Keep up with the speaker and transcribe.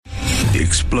The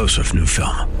explosive new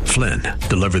film, Flynn,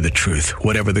 deliver the truth,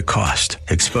 whatever the cost,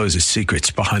 exposes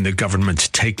secrets behind the government's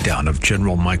takedown of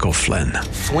General Michael Flynn.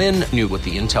 Flynn knew what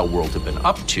the intel world had been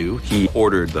up to. He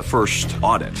ordered the first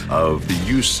audit of the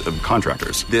use of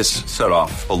contractors. This set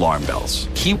off alarm bells.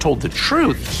 He told the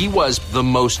truth. He was the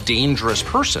most dangerous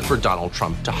person for Donald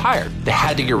Trump to hire. They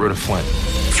had to get rid of Flynn.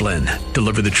 Flynn,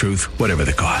 deliver the truth, whatever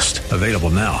the cost. Available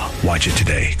now. Watch it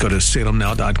today. Go to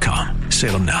salemnow.com.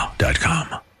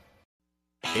 salemnow.com.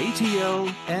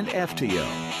 ATO and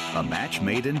FTO, a match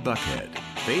made in Buckhead.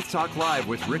 Faith Talk Live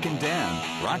with Rick and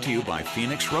Dan, brought to you by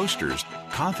Phoenix Roasters,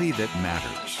 coffee that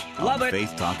matters. Love it.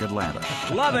 Faith Talk Atlanta.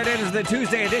 Love it. It is the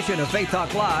Tuesday edition of Faith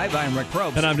Talk Live. I'm Rick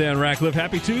Probst. And I'm Dan Ratcliffe.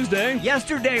 Happy Tuesday.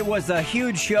 Yesterday was a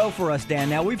huge show for us, Dan.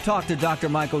 Now, we've talked to Dr.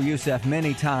 Michael Youssef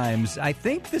many times. I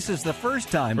think this is the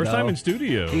first time, First though, time in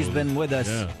studio. he's been with us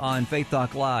on Faith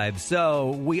Talk Live.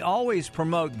 So we always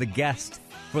promote the guest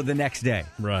for the next day.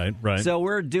 Right. So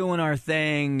we're doing our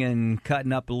thing and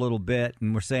cutting up a little bit,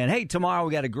 and we're saying, hey, tomorrow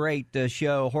we got a great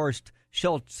show. Horst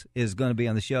Schultz is going to be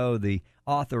on the show, the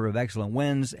author of Excellent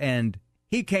Winds, and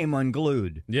he came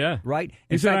unglued. Yeah. Right?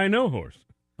 He said, I know Horst.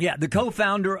 Yeah, the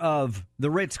co-founder of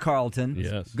the Ritz-Carlton.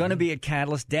 Yes. Going to be a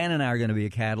catalyst. Dan and I are going to be a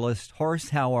catalyst. Horst,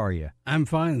 how are you? I'm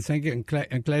fine, thank you.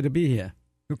 I'm glad to be here.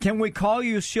 Can we call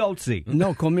you Schultzy?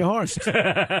 No, call me Horst.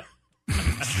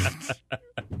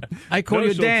 I call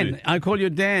you Dan. I call you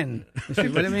Dan. You see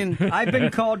what I mean? I've been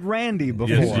called Randy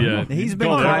before. Yes, yeah. He's been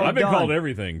called. called I've been Don. called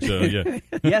everything. So yeah.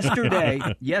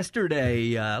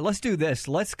 Yesterday. Let's do this.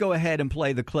 Let's go ahead and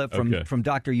play the clip from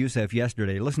Dr. Youssef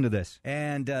yesterday. Listen to this.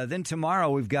 And then tomorrow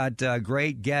we've got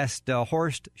great guest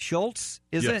Horst Schultz.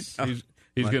 Is it?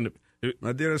 He's going to.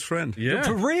 My dearest friend. Yeah.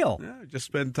 For real? Yeah, just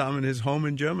spent time in his home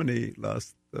in Germany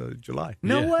last July.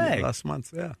 No way. Last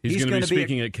month, yeah. He's going to be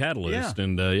speaking at at Catalyst,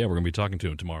 and we're going to be talking to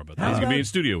him tomorrow about that. How He's going to about- be in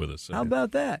studio with us. So. How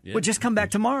about that? Yeah. Well, just come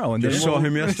back tomorrow. And Just then saw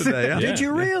him yesterday, yeah. Did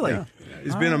you really? Yeah.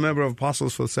 He's been a member of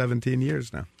Apostles for 17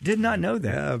 years now. Did not know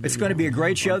that. Yeah, it's going to be a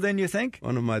great show then, you think?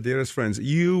 One of my dearest friends.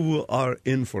 You are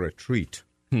in for a treat.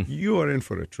 You are in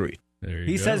for a treat. There you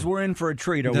He go. says we're in for a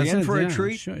treat. Are we That's in it, for a yeah.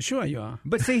 treat? Sure you are.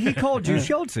 But see, he called you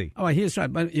Schultzy. Oh, he's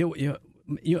right. But you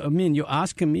I mean, you're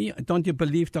asking me, don't you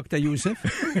believe Dr. Youssef?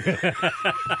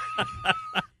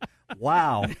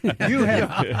 Wow. You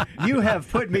have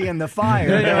put me in the fire.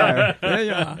 There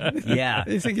you are. Yeah.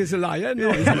 You think he's a liar?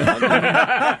 No, he's not.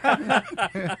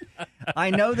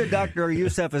 I know that Dr.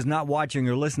 Youssef is not watching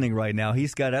or listening right now.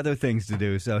 He's got other things to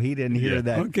do, so he didn't hear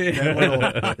that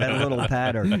little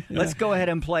patter. Let's go ahead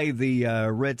and play the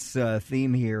Ritz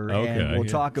theme here, and we'll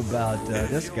talk about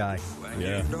this guy.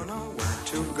 Yeah.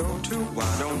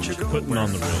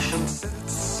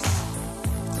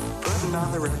 Putting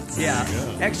on the Ritz.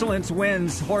 Yeah. Excellence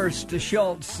Wins. Horst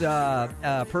Schultz,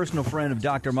 personal friend of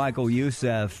Dr. Michael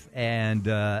Youssef, and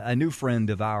a new friend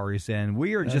of ours. And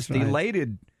we are just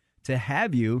elated to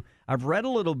have you. I've read a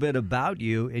little bit about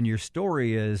you, and your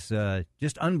story is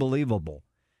just unbelievable.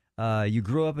 You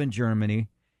grew up in Germany,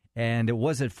 and it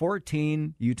was at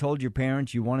 14 you told your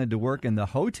parents you wanted to work in the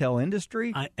hotel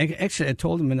industry? I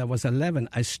told them when I was 11,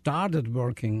 I started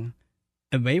working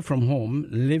away from home,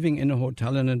 living in a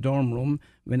hotel in a dorm room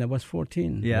when I was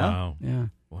 14. Yeah. Wow. Yeah.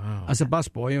 Wow. As a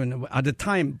busboy, and at the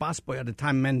time,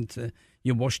 busboy meant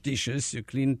you washed dishes, you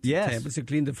cleaned tables, you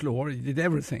cleaned the floor, you did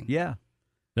everything. Yeah.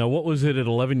 Now, what was it at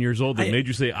 11 years old that made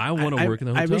you say, I want to work in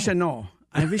the hotel? I wish I know.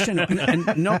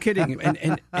 And no kidding.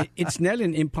 And it's nearly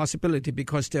an impossibility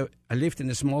because I lived in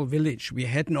a small village. We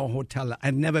had no hotel.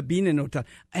 I'd never been in a hotel.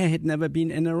 I had never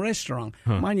been in a restaurant.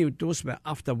 Mind you, those were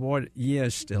after-war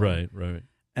years still. Right.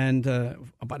 And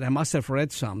but I must have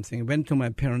read something. Went to my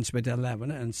parents with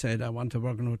 11 and said, I want to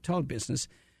work in the hotel business.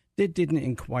 They didn't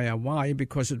inquire why,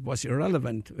 because it was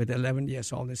irrelevant. With 11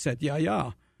 years old, they said,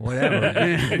 yeah. Whatever.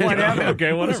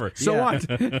 Okay, whatever. So what?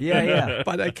 Yeah.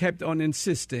 But I kept on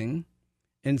insisting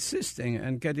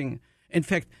and getting. In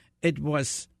fact, it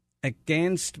was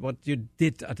against what you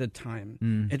did at the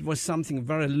time. It was something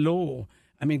very low.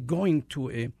 I mean, going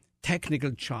to a technical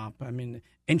job. I mean,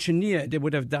 engineer, they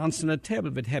would have danced on a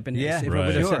table with happiness. Yeah, if I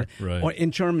would have said, right. Or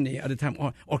in Germany at the time,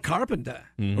 or carpenter,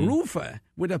 roofer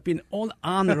would have been all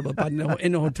honorable. But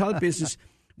in the hotel business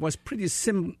was pretty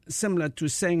similar to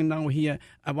saying now here,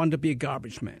 I want to be a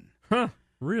garbage man. Huh.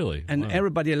 Really? And Wow.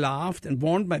 everybody laughed and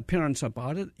warned my parents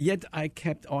about it, yet I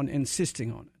kept on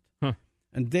insisting on it. Huh.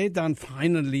 And they then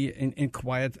finally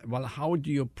inquired, well, how do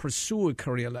you pursue a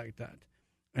career like that?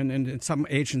 And in some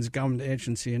government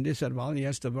agency, and they said, well, he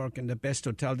has to work in the best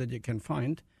hotel that you can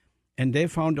find. And they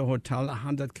found a hotel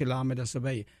 100 kilometers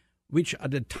away, which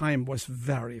at the time was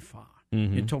very far.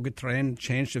 You took a train,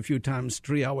 changed a few times,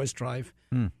 3 hours drive.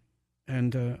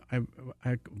 And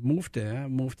I moved there,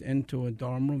 moved into a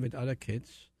dorm room with other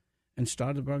kids, and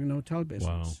started working in the hotel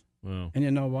business. Wow. And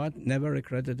you know what? Never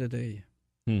regretted a day.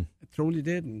 I truly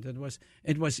didn't.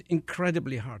 It was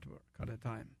incredibly hard work at the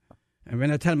time. And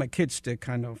when I tell my kids, they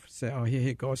kind of say, "Oh, here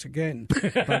he goes again."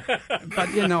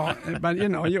 but you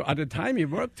know, you at the time you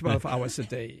worked 12 hours a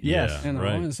day. Yes, you know,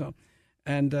 right.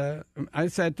 And I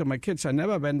said to my kids, I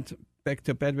never went back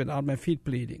to bed without my feet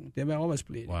bleeding. They were always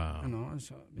bleeding. Wow. You know,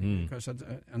 so because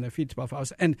on their feet 12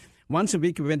 hours. And once a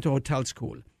week we went to hotel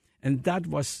school, and that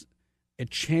was a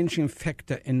changing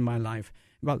factor in my life.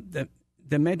 Well,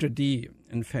 the Major D,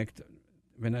 in fact,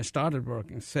 when I started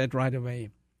working, said right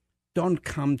away, don't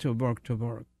come to work.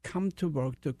 Come to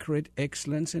work to create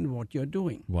excellence in what you're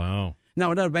doing. Wow.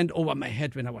 Now, that went over my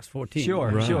head when I was 14. Sure,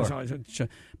 right. Sure.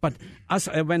 But as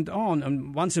I went on,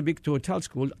 and once a week to hotel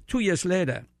school, 2 years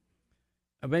later,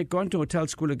 I went going to hotel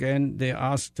school again. They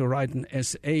asked to write an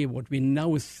essay, what we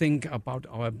now think about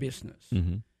our business.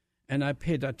 Mm-hmm. And I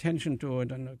paid attention to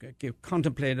it and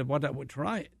contemplated what I would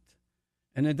write.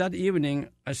 And at that evening,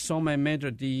 I saw my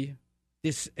Major D,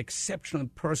 this exceptional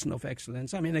person of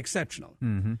excellence. I mean, exceptional.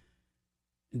 Mm-hmm.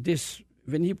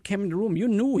 When he came in the room, you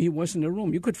knew he was in the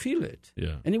room. You could feel it.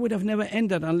 Yeah. And he would have never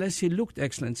entered unless he looked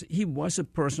excellent. He was a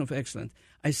person of excellence.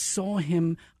 I saw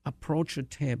him approach a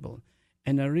table,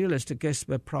 and I realized the guests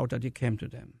were proud that he came to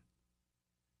them.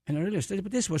 And I realized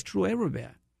that this was true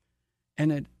everywhere.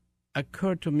 And it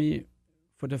occurred to me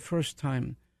for the first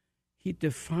time, he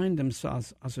defined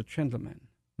himself as a gentleman.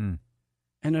 Mm.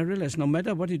 And I realized no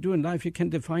matter what you do in life, you can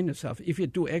define yourself if you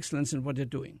do excellence in what you're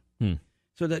doing.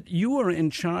 So that you are in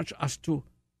charge as to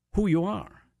who you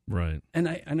are. Right. And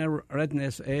I read an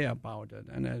essay about it.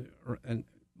 And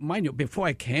mind you, before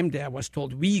I came there, I was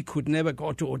told we could never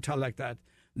go to a hotel like that.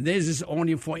 This is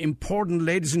only for important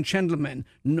ladies and gentlemen.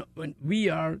 No, we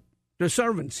are the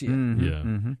servants here. Mm-hmm. Yeah.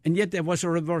 Mm-hmm. And yet there was a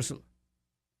reversal.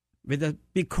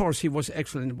 Because he was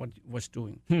excellent in what he was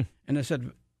doing. And I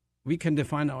said, we can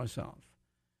define ourselves.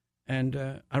 And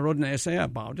I wrote an essay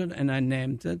about it, and I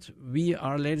named it, We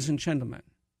Are Ladies and Gentlemen.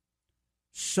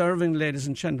 Serving ladies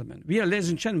and gentlemen. We are ladies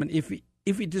and gentlemen if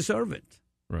we deserve it.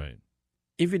 Right.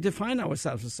 If we define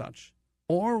ourselves as such.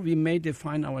 Or we may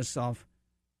define ourselves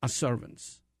as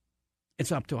servants.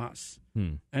 It's up to us.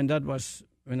 And that was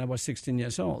when I was 16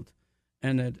 years old.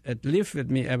 And it lived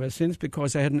with me ever since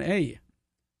because I had an A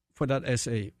for that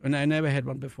essay. And I never had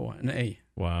one before, an A.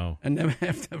 Wow. And never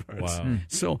afterwards. Wow.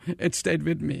 So it stayed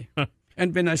with me.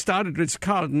 And when I started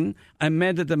Ritz-Carlton, I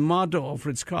made it the motto of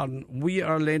Ritz-Carlton, we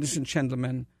are ladies and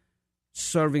gentlemen,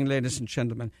 serving ladies and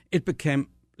gentlemen. It became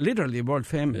literally world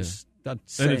famous, that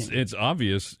saying. And it's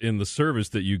obvious in the service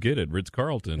that you get at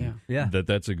Ritz-Carlton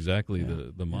that's exactly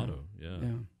the motto. Yeah.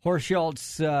 Horst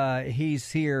Schultz,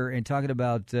 he's here and talking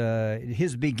about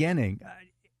his beginning.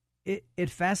 It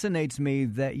fascinates me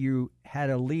that you had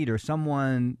a leader,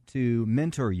 someone to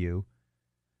mentor you,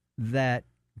 that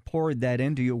poured that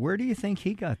into you. Where do you think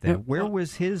he got that? Where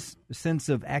was his sense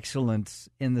of excellence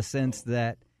in the sense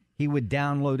that he would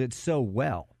download it so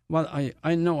well? Well,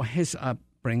 I know his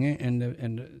upbringing in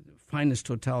the finest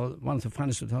hotel, one of the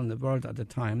finest hotels in the world at the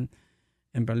time,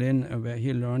 in Berlin, where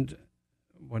he learned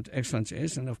what excellence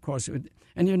is, and of course,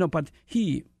 but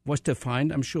he was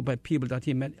defined, I'm sure, by people that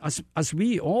he met, as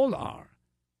we all are.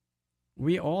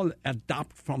 We all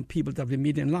adapt from people that we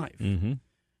meet in life. Mm-hmm.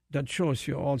 That shows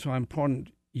you also how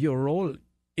important your role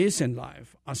is in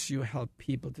life as you help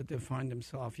people to define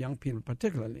themselves, young people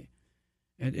particularly.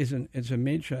 It's a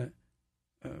major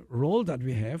role that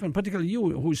we have, and particularly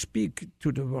you who speak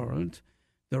to the world,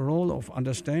 the role of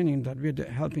understanding that we're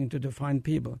helping to define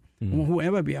people. Mm-hmm.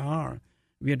 Whoever we are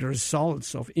the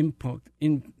results of input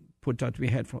that we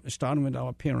had starting with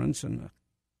our parents and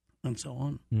so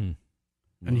on. Mm.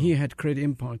 And he had great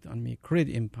impact on me,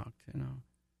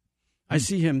 I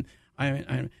see him.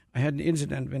 I had an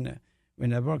incident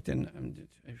when I worked in,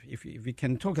 if we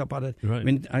can talk about it, right.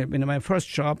 when my first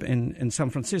job in San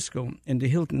Francisco, in the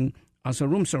Hilton, as a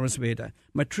room service waiter,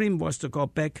 my dream was to go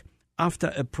back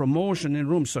after a promotion in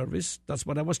room service. That's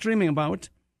what I was dreaming about.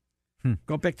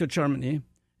 Go back to Germany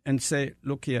and say,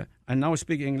 look here, I now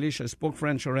speak English, I spoke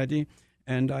French already,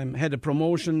 and I had a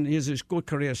promotion, here's a good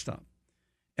career start.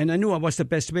 And I knew I was the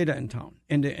best waiter in town,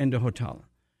 in the hotel.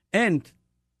 And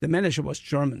the manager was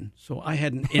German, so I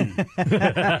had an in.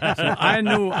 So I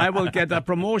knew I will get a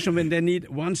promotion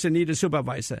once they need a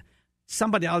supervisor.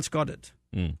 Somebody else got it.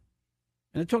 Mm.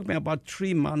 And it took me about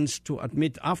 3 months to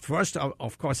admit. First,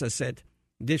 of course, I said,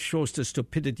 this shows the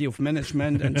stupidity of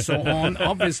management and so on,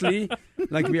 obviously,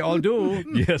 like we all do.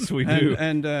 Yes, we do.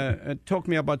 And it took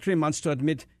me about 3 months to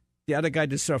admit the other guy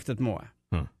deserved it more.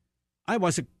 Huh. I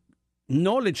was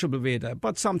knowledgeable waiter,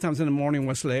 but sometimes in the morning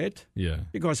was late. Yeah.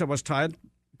 Because I was tired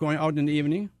going out in the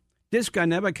evening. This guy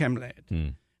never came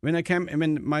late.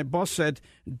 When my boss said,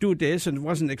 do this, and it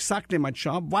wasn't exactly my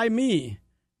job, why me?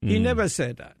 He never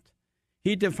said that.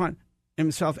 He defined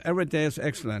himself every day as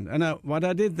excellent. And what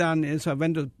I did then is I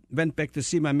went back to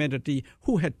see my mentor,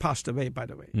 who had passed away, by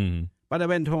the way. But I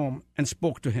went home and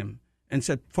spoke to him and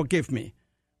said, forgive me.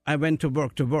 I went to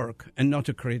work and not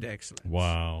to create excellence.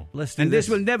 Wow. And this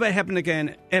will never happen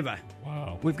again, ever.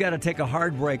 Wow. We've got to take a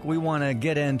hard break. We want to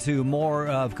get into more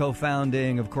of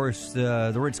co-founding, of course,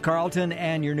 the Ritz-Carlton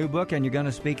and your new book, and you're going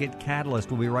to speak at Catalyst.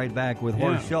 We'll be right back with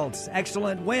Horst Schultz.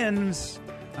 Excellent wins.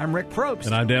 I'm Rick Probst.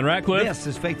 And I'm Dan Ratcliffe. This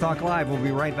is Faith Talk Live. We'll be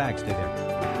right back. Stay there.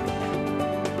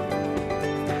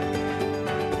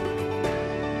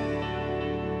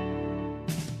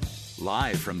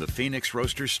 Live from the Phoenix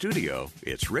Roasters studio,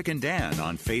 it's Rick and Dan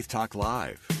on Faith Talk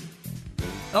Live.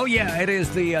 Oh, yeah, it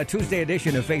is the Tuesday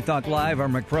edition of Faith Talk Live.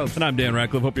 I'm Rick Probst. And I'm Dan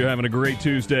Ratcliffe. Hope you're having a great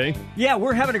Tuesday. Yeah,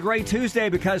 we're having a great Tuesday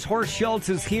because Horst Schultz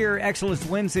is here. Excellence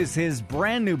Wins is his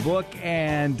brand new book,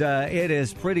 and it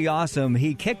is pretty awesome.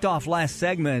 He kicked off last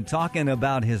segment talking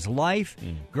about his life,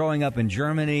 growing up in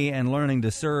Germany and learning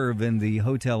to serve in the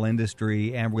hotel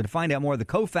industry. And we're going to find out more. The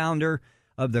co-founder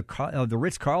of the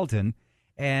Ritz-Carlton.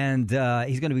 And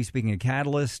he's going to be speaking at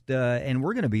Catalyst, and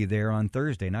we're going to be there on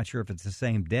Thursday. Not sure if it's the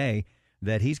same day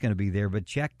that he's going to be there, but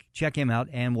check him out,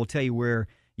 and we'll tell you where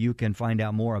you can find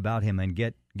out more about him and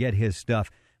get his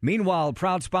stuff. Meanwhile,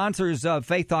 proud sponsors of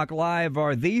Faith Talk Live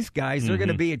are these guys. They're going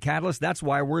to be at Catalyst. That's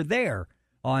why we're there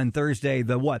on Thursday,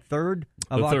 the 3rd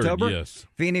of October? Yes.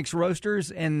 Phoenix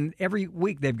Roasters, and every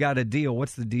week they've got a deal.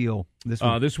 What's the deal this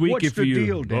week? This week, What's if the you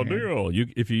deal, Dan?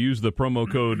 if you use the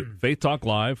promo code Faith Talk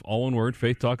Live, all one word,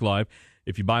 Faith Talk Live.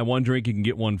 If you buy one drink, you can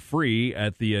get one free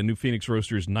at the new Phoenix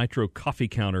Roasters Nitro Coffee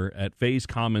Counter at Faze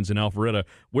Commons in Alpharetta,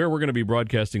 where we're going to be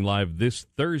broadcasting live this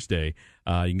Thursday.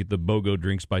 You can get the BOGO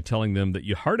drinks by telling them that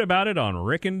you heard about it on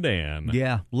Rick and Dan.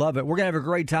 Yeah, love it. We're going to have a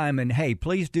great time. And, hey,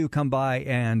 please do come by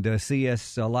and see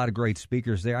us. A lot of great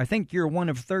speakers there. I think you're one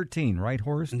of 13, right,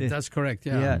 Horst? That's correct,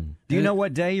 yeah. Do you know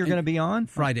what day you're going to be on?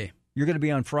 Friday. You're going to be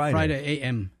on Friday. Friday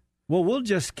a.m. Well, we'll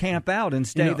just camp out and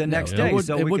stay the next day. It would,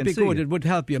 so it we would can be see good. you. It would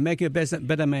help you. Make you a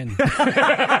better man.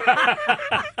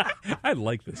 I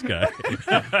like this guy.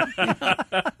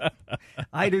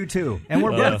 I do too, and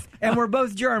we're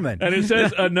both German. And it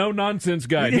says a no nonsense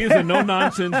guy. He's a no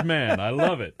nonsense man. I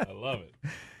love it.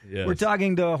 Yes. We're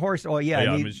talking to Horst. Oh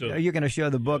yeah, you're going to show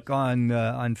the book on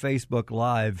Facebook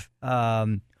Live.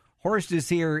 Horst is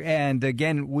here, and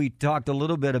again, we talked a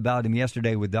little bit about him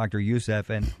yesterday with Dr. Youssef,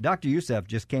 and Dr. Youssef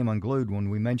just came unglued when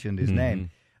we mentioned his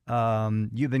name.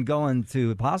 You've been going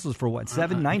to Apostles for what,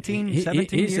 17 he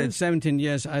years? Said 17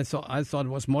 years. I thought it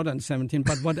was more than 17,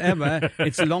 but whatever.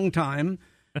 It's a long time,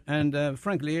 and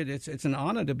frankly, it's an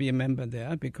honor to be a member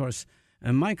there because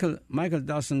Michael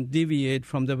doesn't deviate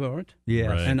from the Word. Yes.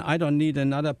 Right. And I don't need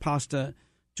another pastor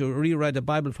to rewrite the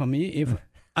Bible for me. If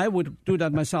I would do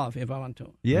that myself if I want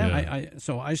to. Yeah.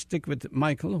 So I stick with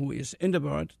Michael, who is in the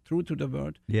Word, true to the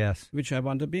Word. Yes. Which I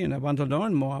want to be, and I want to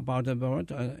learn more about the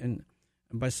Word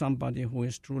by somebody who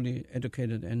is truly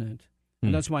educated in it.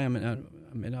 And that's why I'm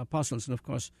in Apostles, and of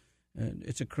course,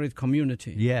 it's a great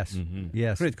community. Yes,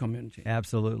 yes. Great community.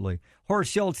 Absolutely.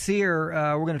 Horst Schultz here.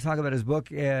 We're going to talk about his book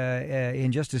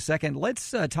in just a second.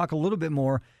 Let's talk a little bit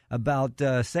more about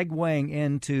segueing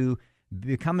into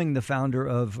becoming the founder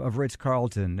of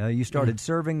Ritz-Carlton. You started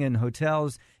serving in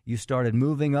hotels. You started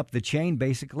moving up the chain,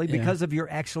 basically, because of your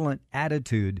excellent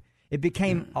attitude. It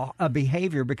became a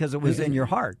behavior because it was in your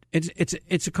heart.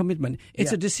 It's a commitment.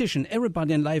 It's a decision.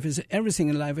 Everything in life is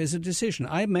a decision.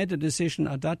 I made a decision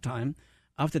at that time,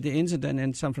 after the incident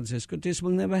in San Francisco. This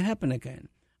will never happen again.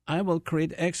 I will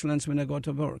create excellence when I go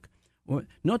to work.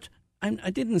 I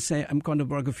didn't say I'm going to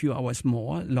work a few hours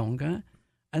longer.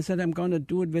 I said I'm going to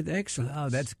do it with excellence. Oh,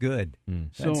 that's good.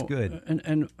 That's good.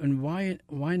 And why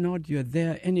not? You're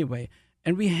there anyway.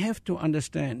 And we have to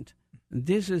understand.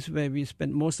 This is where we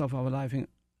spend most of our life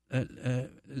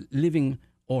living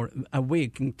or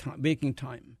waking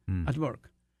time at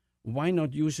work. Why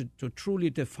not use it to truly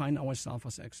define ourselves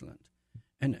as excellent?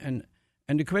 And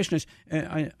the question is,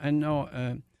 I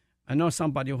know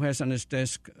somebody who has on his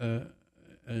desk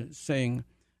saying,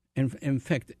 in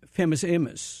fact, famous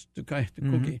Amos, the guy, the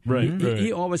cookie. Right,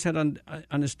 he always had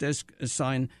on his desk a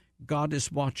sign, "God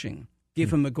is watching.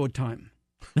 Give him a good time."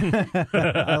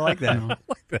 I like that.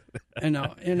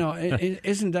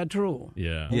 Isn't that true?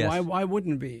 Yeah. Yes. Why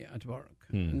wouldn't we at work?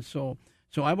 And so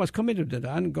I was committed to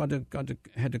that and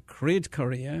had a great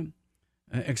career,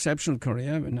 exceptional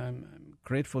career, and I'm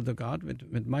grateful to God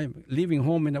with my leaving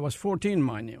home when I was 14,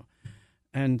 mind you.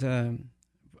 and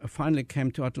I finally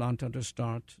came to Atlanta to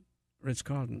start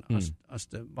Ritz-Carlton as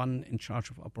the one in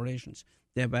charge of operations.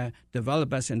 There were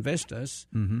developers, investors,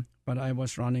 but I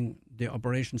was running the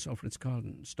operations of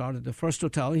Ritz-Carlton. Started the first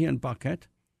hotel here in Buckhead,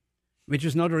 which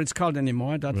is not a Ritz-Carlton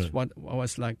anymore. That's what I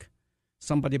was like.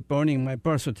 Somebody burning my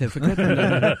birth certificate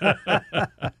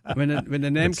when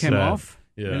the name came off.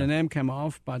 Yeah. When the name came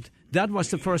off, but that was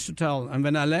the first hotel. And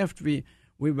when I left, we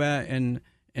were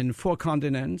in 4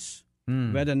 continents,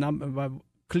 where the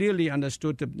clearly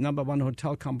understood the number 1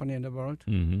 hotel company in the world,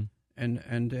 and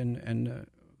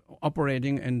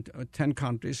operating in 10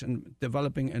 countries and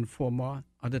developing in 4 more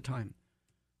at a time.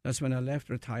 That's when I left,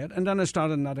 retired, and then I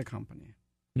started another company,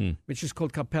 which is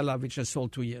called Capella, which I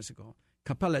sold 2 years ago.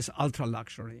 Capella is ultra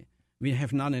luxury. We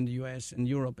have none in the U.S., in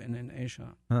Europe, and in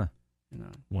Asia. Huh.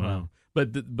 Wow.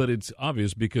 But it's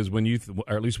obvious because when you,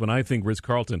 or at least when I think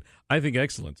Ritz-Carlton, I think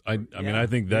excellence. I mean, I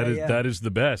think that is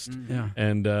the best. Yeah.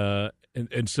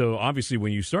 And so obviously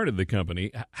when you started the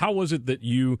company, how was it that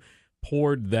you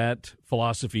poured that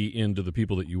philosophy into the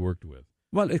people that you worked with?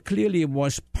 Well, it clearly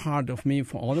was part of me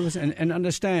for all of us. And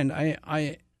understand,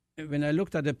 I when I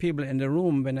looked at the people in the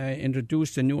room, when I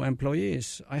introduced the new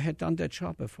employees, I had done that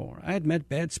job before. I had made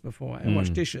beds before. I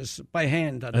washed dishes by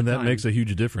hand at the time. And that makes a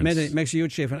huge difference. It makes a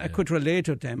huge difference. I could relate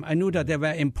to them. I knew that they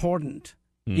were important,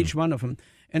 each one of them.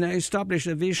 And I established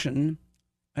a vision.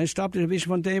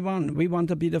 From day one. We want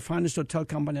to be the finest hotel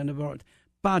company in the world.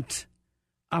 But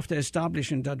after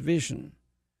establishing that vision,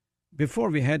 before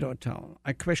we had a hotel,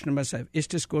 I questioned myself, is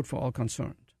this good for all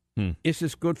concerned? Is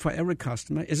this good for every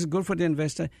customer? Is it good for the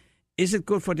investor? Is it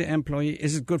good for the employee?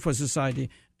 Is it good for society?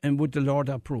 And would the Lord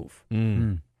approve?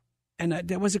 And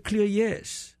there was a clear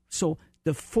yes. So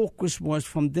the focus was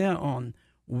from there on,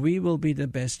 we will be the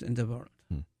best in the world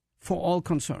for all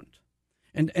concerned.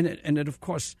 And it, of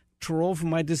course, drove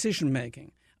my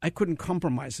decision-making. I couldn't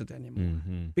compromise it anymore.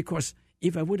 Because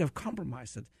if I would have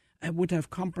compromised it, I would have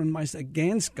compromised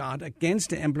against God, against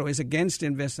the employees, against the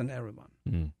investor and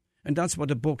everyone. And that's what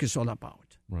the book is all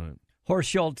about. Right. Horst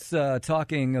Schultz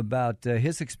talking about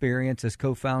his experience as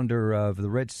co-founder of the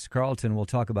Ritz-Carlton. We'll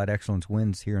talk about Excellence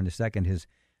Wins here in a second, his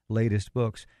latest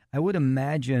books. I would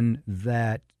imagine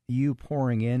that you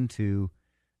pouring into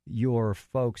your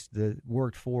folks that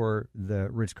worked for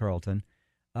the Ritz-Carlton,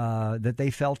 that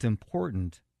they felt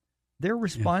important. Their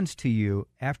response to you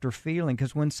after feeling,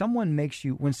 because when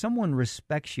someone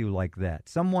respects you like that,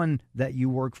 someone that you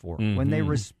work for, when they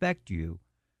respect you,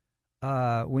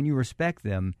 when you respect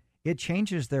them, it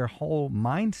changes their whole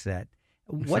mindset.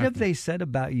 Exactly. What have they said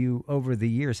about you over the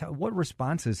years? What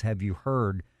responses have you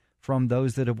heard from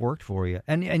those that have worked for you?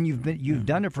 And you've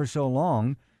done it for so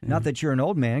long. Not that you're an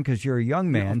old man, because you're a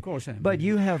young man. Of course I am. But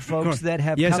you have folks that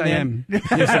have yes, come I in.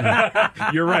 Yes, I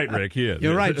am. You're right, Rick. He is.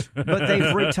 You're right. But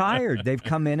they've retired. They've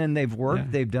come in and they've worked.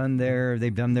 Yeah. They've done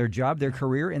their job, their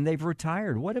career, and they've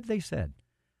retired. What have they said?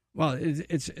 Well,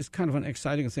 it's kind of an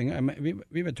exciting thing.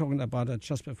 We were talking about it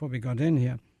just before we got in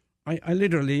here. I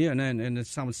literally, and it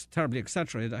sounds terribly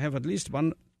exaggerated, I have at least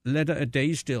one letter a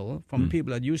day still from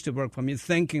people that used to work for me,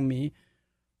 thanking me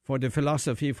for the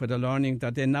philosophy, for the learning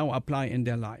that they now apply in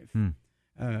their life.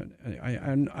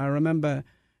 I remember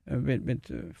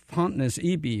with Fondness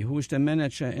Eby, who's the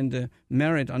manager in the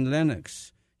Marriott on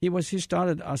Lenox. He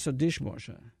started as a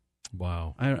dishwasher.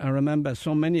 Wow. I remember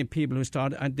so many people who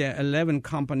started. There are 11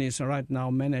 companies right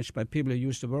now managed by people who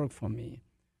used to work for me,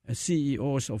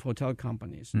 CEOs of hotel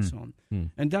companies and so on.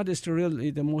 And that is really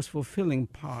the most fulfilling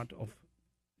part of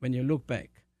when you look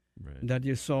back, that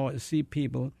you see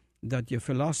people, that your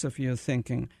philosophy, your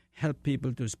thinking, help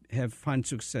people to find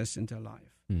success in their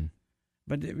life.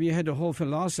 But we had a whole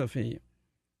philosophy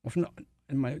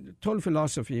and my total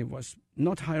philosophy was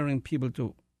not hiring people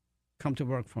to come to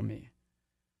work for me,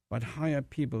 but hire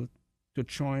people to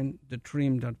join the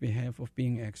dream that we have of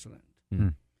being excellent.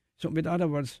 So, with other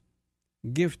words,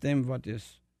 give them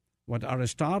what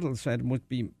Aristotle said would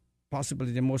be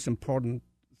possibly the most important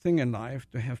thing in life,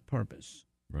 to have purpose.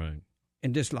 Right.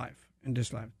 In this life,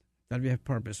 that we have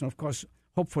purpose. And of course,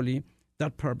 hopefully,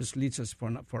 that purpose leads us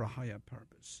for a higher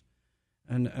purpose.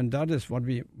 And that is what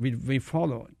we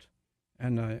followed.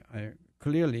 And I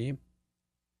clearly,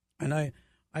 and I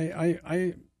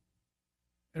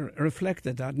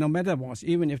reflected that no matter what,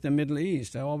 even if the Middle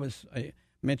East, I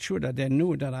made sure that they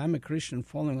knew that I'm a Christian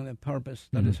following a purpose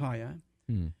that is higher.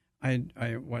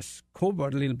 I was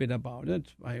covert a little bit about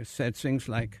it. I said things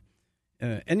like,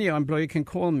 any employee can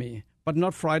call me, but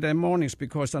not Friday mornings,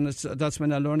 because that's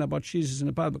when I learn about Jesus in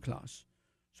the Bible class.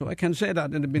 So I can say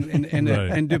that in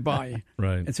Dubai,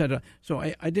 right, etc. So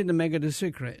I didn't make it a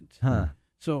secret.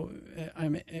 So,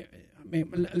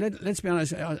 let's be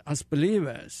honest, as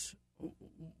believers,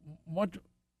 what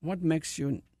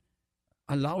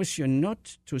allows you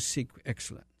not to seek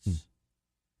excellence?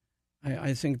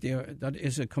 I think that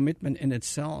is a commitment in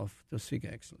itself to seek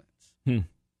excellence.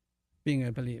 Being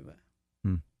a believer.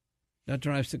 That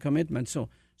drives the commitment. So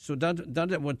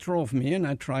that what drove me, and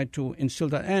I tried to instill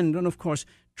that. And of course,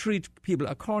 treat people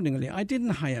accordingly. I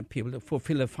didn't hire people to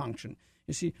fulfill a function.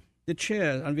 You see, the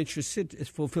chair on which you sit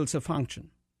fulfills a function.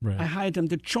 Right. I hired them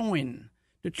to join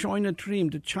a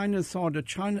dream, to join a thought, to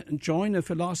join a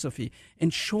philosophy,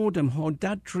 and show them how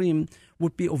that dream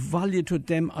would be of value to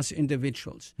them as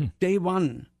individuals. Day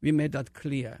one, we made that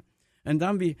clear. And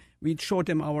then we showed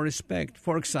them our respect.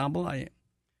 For example,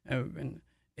 when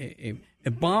a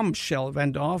bombshell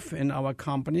went off in our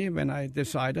company when I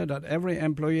decided that every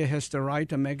employee has the right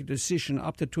to make a decision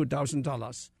up to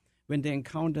 $2,000 when they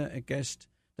encounter a guest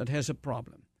that has a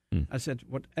problem. I said,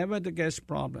 whatever the guest's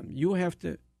problem, you have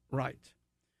the right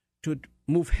to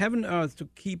move heaven and earth to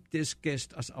keep this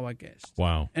guest as our guest.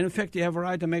 Wow. And in fact, you have a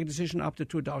right to make a decision up to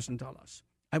 $2,000.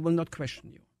 I will not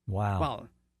question you. Wow.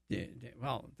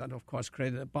 Well, that of course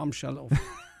created a bombshell of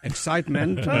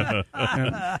excitement. And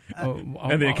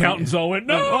the accountants all went,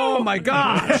 no! Oh my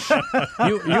gosh!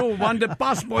 you want the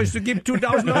busboys to give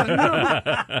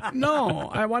 $2,000? No,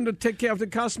 I want to take care of the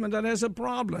customer that has a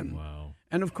problem. Wow.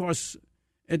 And of course,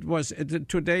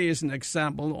 today is an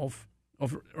example of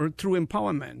true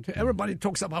empowerment. Everybody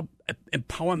talks about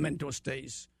empowerment those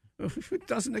days. It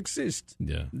doesn't exist.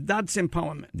 Yeah. That's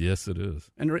empowerment. Yes, it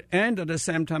is. And at the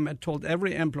same time, I told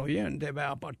every employee, and there were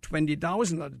about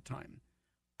 20,000 at the time,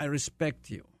 I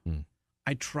respect you.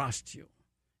 I trust you.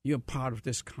 You're part of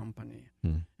this company.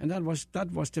 And that was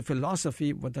the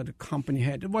philosophy that the company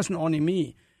had. It wasn't only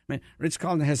me. I mean,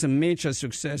 Ritz-Carlton has a major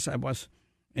success. I was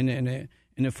in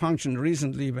a function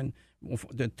recently when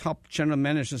the top general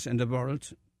managers in the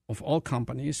world of all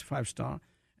companies, 5-star,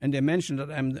 and they mentioned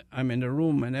that I'm in the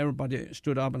room, and everybody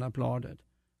stood up and applauded.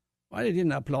 Well, they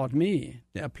didn't applaud me.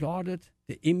 They applauded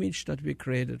the image that we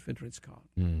created with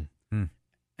Ritz-Carlton.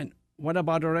 And what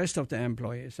about the rest of the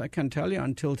employees? I can tell you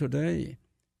until today,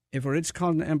 if a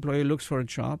Ritz-Carlton employee looks for a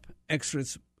job,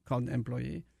 ex-Ritz-Carlton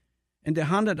employee, and the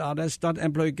 100 others, that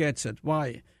employee gets it.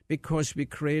 Why? Because we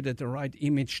created the right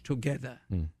image together.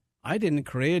 I didn't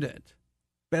create it.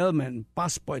 Bellman,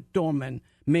 busboy, doorman,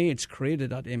 maids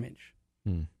created that image.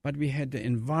 But we had the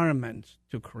environment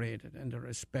to create it and the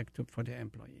respect for the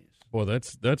employees. Well,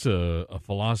 that's a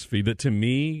philosophy that to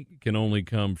me can only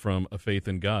come from a faith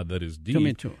in God that is deep. To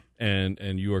me too.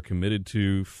 And you are committed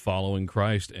to following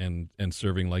Christ and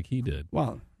serving like He did.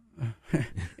 Well,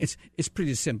 it's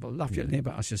pretty simple. Love your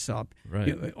neighbor as yourself.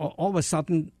 Right. All of a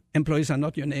sudden, employees are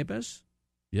not your neighbors?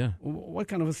 Yeah. What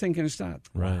kind of a thinking is that?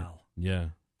 Right. Wow. Yeah.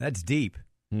 That's deep.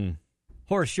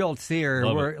 Horst Schultz here.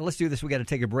 Let's do this. We got to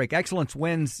take a break. Excellence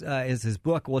Wins is his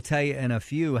book. We'll tell you in a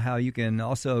few how you can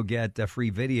also get a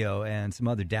free video and some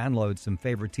other downloads, some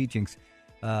favorite teachings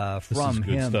from good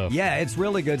him. Stuff. Yeah, it's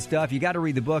really good stuff. You got to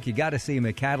read the book. You got to see him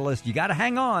at Catalyst. You got to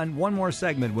hang on. One more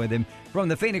segment with him from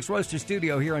the Phoenix Roaster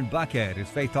Studio here in Buckhead. It's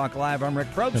Faith Talk Live. I'm Rick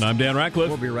Probst. And I'm Dan Ratcliffe.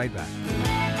 We'll be right back.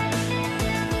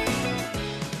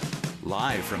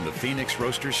 Live from the Phoenix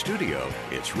Roaster Studio,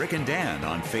 it's Rick and Dan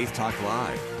on Faith Talk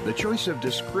Live. The choice of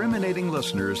discriminating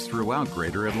listeners throughout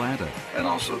Greater Atlanta. And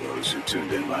also those who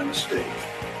tuned in by mistake.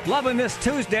 Loving this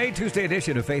Tuesday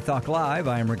edition of Faith Talk Live.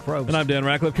 I am Rick Probst. And I'm Dan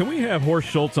Ratcliffe. Can we have Horst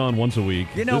Schultz on once a week?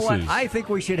 You know what? I think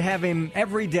we should have him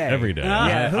every day. Every day.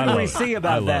 Yeah, who do we see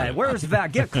about that? It. Where's Val?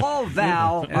 Call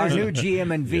Val, our new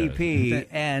GM and VP. Yeah.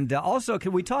 And also,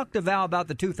 can we talk to Val about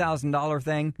the $2,000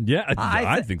 thing? Yeah,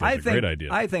 I think that's a great idea.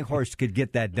 I think Horst could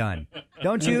get that done.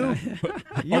 Don't you?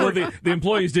 Although the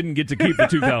employees didn't get to keep the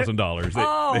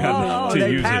 $2,000.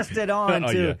 They passed it on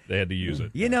to. Yeah, they had to use it.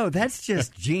 You know, that's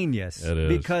just genius. It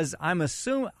is. Because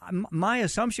my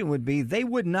assumption would be they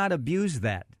would not abuse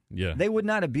that. Yeah. They would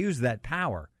not abuse that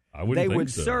power. I wouldn't They think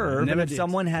would so. serve, and if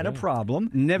someone had a problem,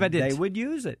 Never did. they would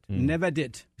use it. Never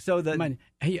did. So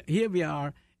here we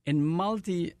are in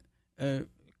multi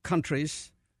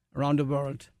countries around the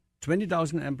world,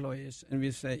 20,000 employees, and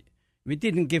we say, we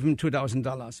didn't give them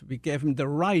 $2,000. We gave them the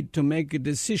right to make a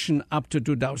decision up to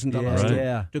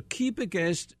 $2,000 to keep a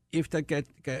guest if the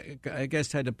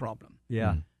guest had a problem.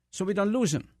 Yeah. So we don't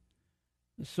lose them.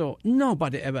 So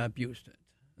nobody ever abused it.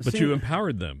 But you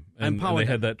empowered them, and they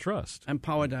had that trust.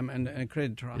 Empowered them and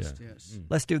created trust, yes.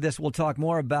 Let's do this. We'll talk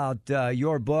more about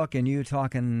your book, and you're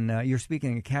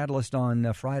speaking at Catalyst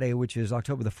on Friday, which is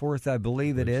October the 4th, I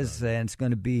believe it is, and it's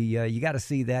going to be, you got to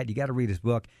see that. You got to read his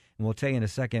book. We'll tell you in a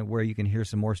second where you can hear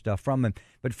some more stuff from him.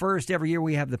 But first, every year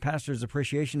we have the Pastor's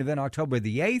Appreciation Event, October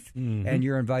the 8th, and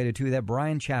you're invited to that.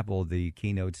 Brian Chappell, the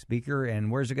keynote speaker.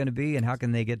 And where's it going to be, and how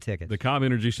can they get tickets? The Cobb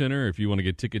Energy Center. If you want to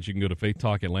get tickets, you can go to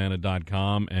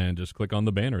faithtalkatlanta.com and just click on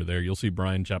the banner there. You'll see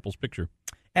Brian Chappell's picture.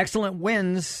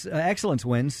 Excellence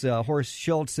wins. Horst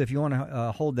Schultz, if you want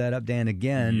to hold that up, Dan,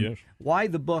 again. Yes. Why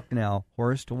the book now,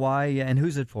 Horst? Why, and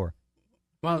who's it for?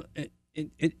 Well, it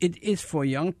is for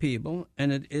young people,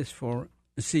 and it is for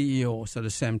CEOs at the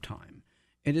same time.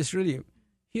 It is really,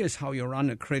 here's how you run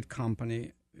a great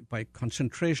company by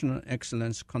concentration on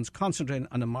excellence, concentrate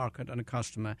on the market and the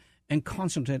customer, and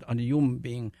concentrate on the human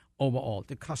being overall,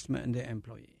 the customer and the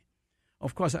employee.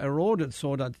 Of course, I wrote it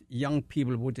so that young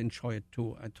people would enjoy it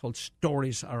too. I told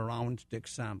stories around the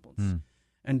examples.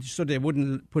 And so they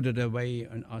wouldn't put it away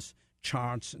on us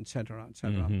charts, etc.,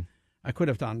 etc. I could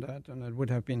have done that, and it would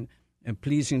have been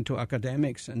pleasing to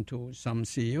academics and to some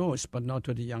CEOs, but not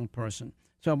to the young person.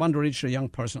 So I want to reach the young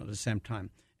person at the same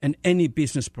time, and any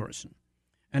business person.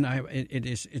 And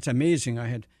it's amazing.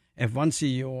 I had one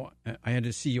CEO. I had a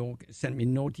CEO send me a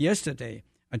note yesterday.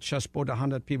 I just bought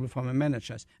 100 people for my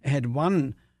managers. I had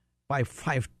one by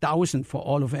 5,000 for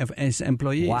all of his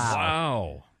employees.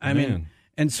 Wow. I mean,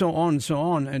 and so on, so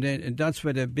on. And that's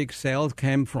where the big sales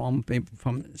came from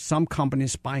some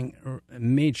companies buying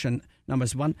major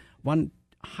numbers. One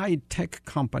high-tech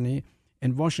company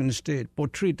in Washington State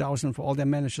bought 3,000 for all their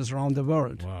managers around the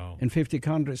world in 50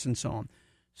 countries and so on.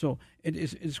 So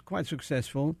it's quite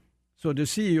successful. So the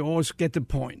CEOs get the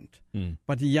point,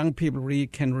 but the young people really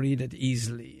can read it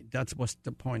easily. That was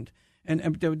the point.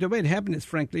 And the way it happened is,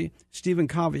 frankly, Stephen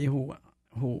Covey, who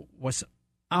was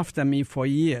after me for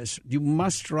years, you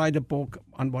must write a book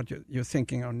on what you're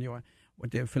thinking on what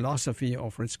the philosophy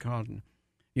of Ritz-Carlton.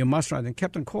 You must write. And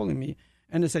kept on calling me,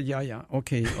 and I said, yeah,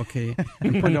 okay.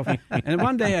 And put it off. And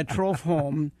one day I drove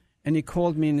home, and he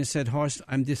called me and he said, Horst,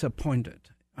 I'm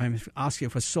disappointed. I'm asking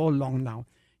for so long now.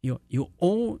 You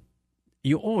owe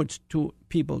it to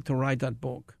people to write that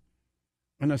book.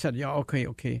 And I said, yeah,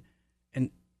 okay.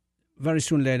 And very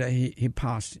soon later, he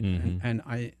passed. And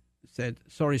I said,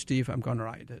 sorry, Steve, I'm going to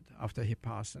write it after he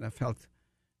passed. And I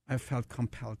felt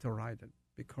compelled to write it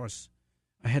because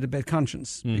I had a bad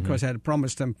conscience, because I had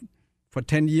promised them for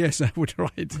 10 years I would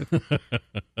write it.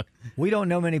 We don't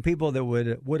know many people that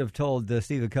would have told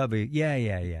Stephen Covey,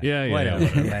 yeah.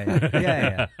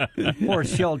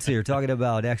 Horst Schultz here talking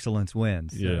about excellence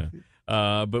wins. Yeah.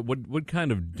 But what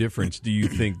kind of difference do you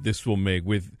think this will make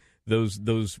with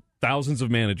those thousands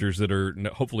of managers that are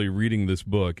hopefully reading this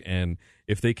book, and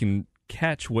if they can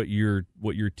catch what you're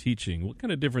teaching, what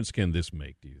kind of difference can this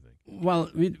make, do you think?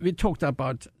 Well, we talked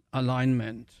about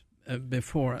alignment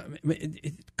before.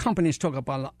 Companies talk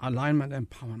about alignment and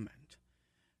empowerment.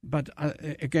 But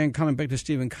again, coming back to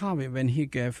Stephen Covey, when he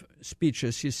gave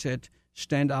speeches, he said,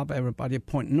 stand up, everybody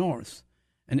point north.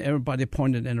 And everybody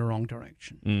pointed in the wrong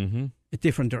direction, a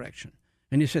different direction.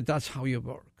 And he said, that's how you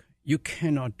work. You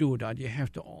cannot do that. You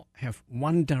have to have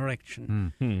one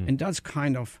direction. And that's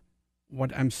kind of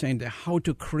what I'm saying there, how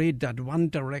to create that one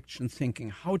direction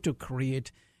thinking, how to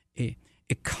create a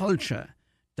culture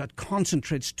that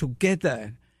concentrates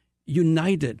together,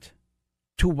 united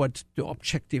toward the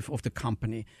objective of the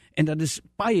company. And that is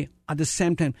at the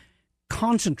same time,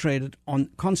 concentrate on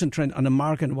the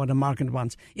market and what the market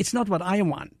wants. It's not what I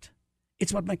want.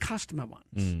 It's what my customer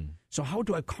wants. So how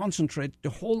do I concentrate the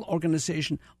whole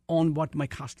organization on what my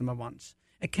customer wants?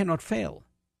 It cannot fail.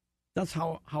 That's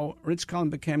how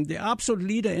Ritz-Carlton became the absolute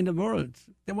leader in the world.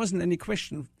 There wasn't any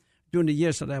question during the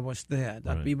years that I was there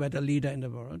that we were the leader in the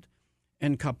world.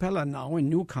 And Capella now, a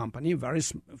new company, very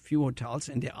few hotels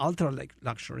in the ultra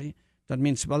luxury, that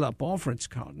means well above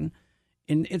Ritz-Carlton,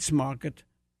 in its market,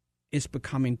 is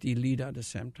becoming the leader at the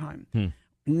same time.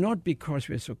 Not because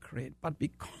we're so great, but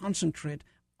we concentrate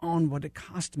on what the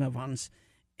customer wants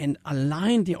and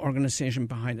align the organization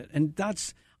behind it. And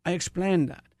I explained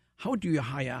that. How do you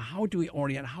hire? How do you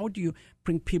orient? How do you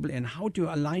bring people in? How do you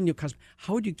align your customer?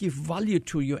 How do you give value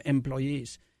to your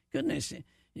employees? Goodness,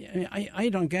 I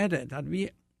don't get it.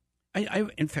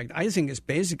 In fact, I think it's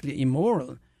basically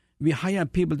immoral. We hire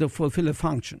people to fulfill a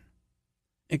function.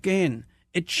 Again,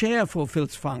 a chair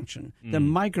fulfills function. The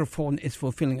microphone is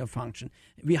fulfilling a function.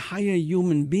 We hire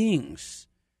human beings,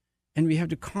 and we have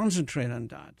to concentrate on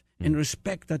that and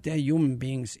respect that they're human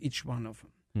beings, each one of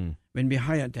them, when we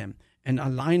hire them, and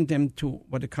align them to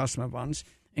what the customer wants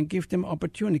and give them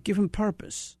opportunity, give them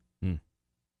purpose,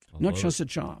 not just a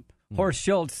job. Horst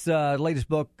Schultz, latest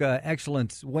book,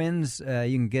 Excellence Wins.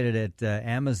 You can get it at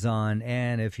Amazon.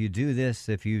 And if you do this,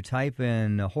 if you type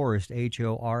in Horst, Horst, to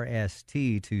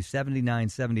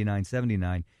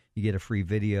 $79.79.79, you get a free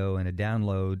video and a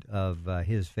download of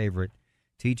his favorite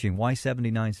teaching. Why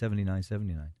 79, 79,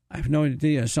 79? I have no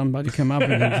idea. Somebody came up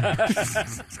with it.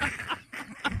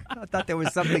 I thought there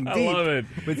was something deep. I love it.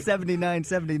 With 79,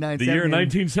 79, The 79. year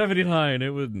 1979. It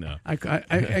was, no. I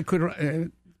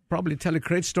could probably tell a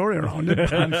great story around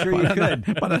it. I'm sure you could.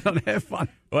 But I don't have one.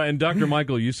 Well, and Dr.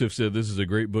 Michael Youssef said this is a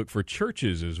great book for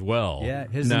churches as well. Yeah,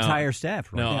 his entire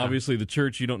staff. Right? Now, Yeah. obviously, the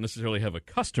church, you don't necessarily have a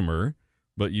customer,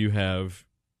 but you have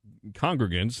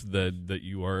congregants that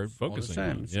you are focusing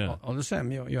on. Yeah. All the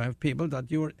same. You have people that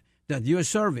you are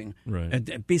serving. Right.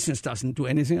 A business doesn't do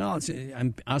anything else.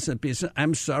 As a business,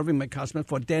 I'm serving my customer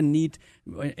for their need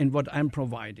in what I'm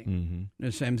providing. Mm-hmm.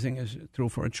 The same thing is true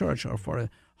for a church or for a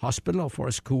hospital or for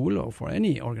a school or for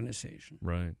any organization.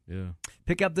 Right, yeah.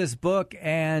 Pick up this book,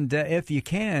 and if you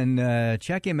can,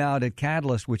 check him out at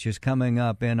Catalyst, which is coming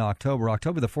up in October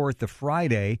the 4th, the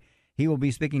Friday. He will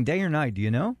be speaking day or night, do you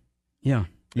know? Yeah.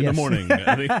 In the morning,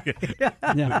 I think.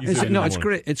 Yeah. It's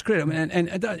great. It's great. I mean, and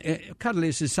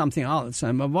Catalyst is something else.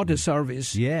 What a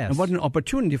service. Yes. And what an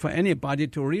opportunity for anybody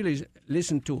to really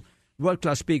listen to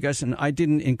world-class speakers. And I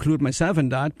didn't include myself in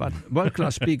that, but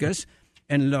world-class speakers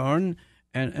and learn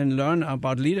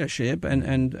about leadership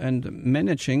and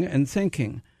managing and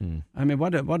thinking. I mean,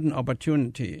 what an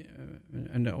opportunity.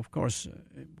 And of course,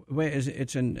 where is it?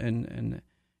 It's in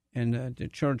the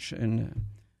church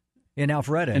in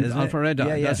Alpharetta, in isn't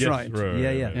Alpharetta, it? that's right.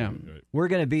 Yeah. We're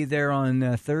going to be there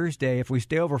on Thursday. If we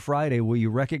stay over Friday, will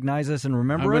you recognize us and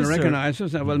remember us? I will recognize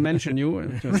us. I will mention you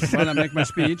when I make my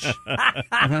speech. If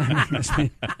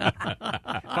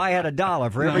I had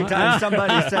 $1 for every time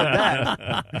somebody said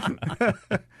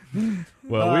that.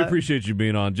 Well, we appreciate you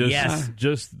being on.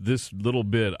 Just this little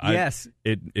bit. Yes.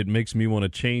 It makes me want to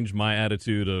change my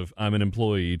attitude of I'm an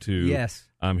employee to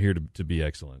I'm here to be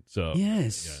excellent. So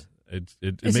yes. Yeah.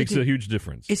 It makes a huge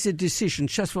difference. It's a decision,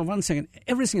 just for 1 second.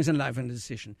 Everything is in life a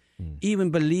decision,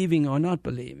 even believing or not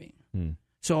believing.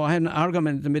 So I had an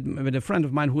argument with a friend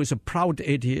of mine who is a proud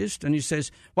atheist, and he says,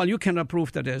 well, you cannot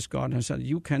prove that there's God. And I said,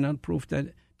 you cannot prove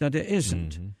that there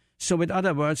isn't. So with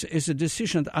other words, it's a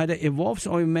decision that either evolves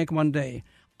or you make one day.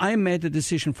 I made a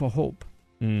decision for hope.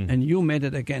 And you made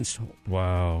it against hope.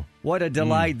 Wow. What a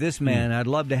delight, this man. I'd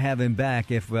love to have him back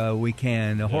if we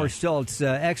can. Horst Schultz,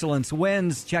 Excellence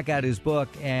Wins. Check out his book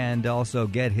and also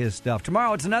get his stuff.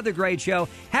 Tomorrow, it's another great show.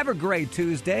 Have a great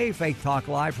Tuesday. Faith Talk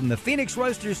Live from the Phoenix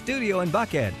Roasters studio in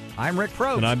Buckhead. I'm Rick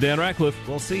Probst. And I'm Dan Ratcliffe.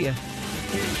 We'll see you.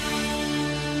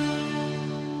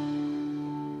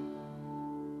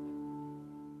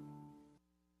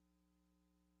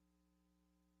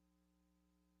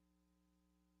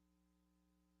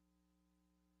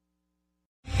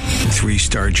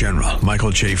 Three-star General Michael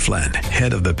J. Flynn,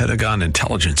 head of the Pentagon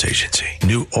Intelligence Agency,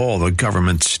 knew all the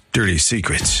government's dirty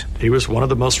secrets. He was one of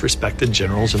the most respected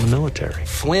generals in the military.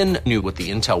 Flynn knew what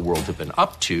the intel world had been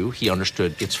up to. He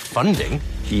understood its funding.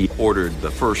 He ordered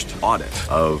the first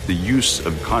audit of the use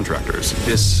of contractors.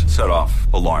 This set off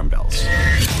alarm bells.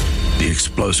 The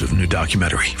explosive new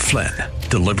documentary, Flynn,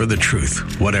 Deliver the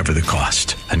Truth, Whatever the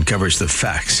Cost, uncovers the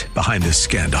facts behind this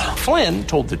scandal. Flynn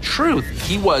told the truth.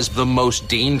 He was the most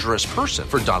dangerous person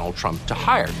for Donald Trump to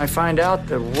hire. I find out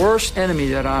the worst enemy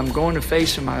that I'm going to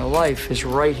face in my life is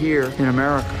right here in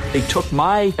America. They took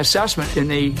my assessment and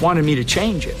they wanted me to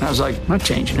change it. And I was like, I'm not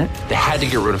changing it. They had to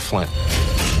get rid of Flynn.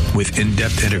 With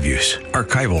in-depth interviews,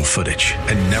 archival footage,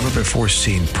 and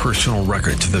never-before-seen personal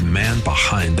records of the man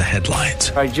behind the headlines.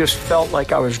 I just felt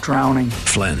like I was drowning.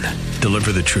 Flynn,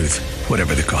 Deliver the Truth,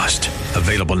 Whatever the Cost.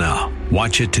 Available now.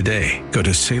 Watch it today. Go to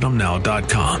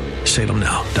salemnow.com.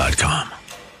 salemnow.com.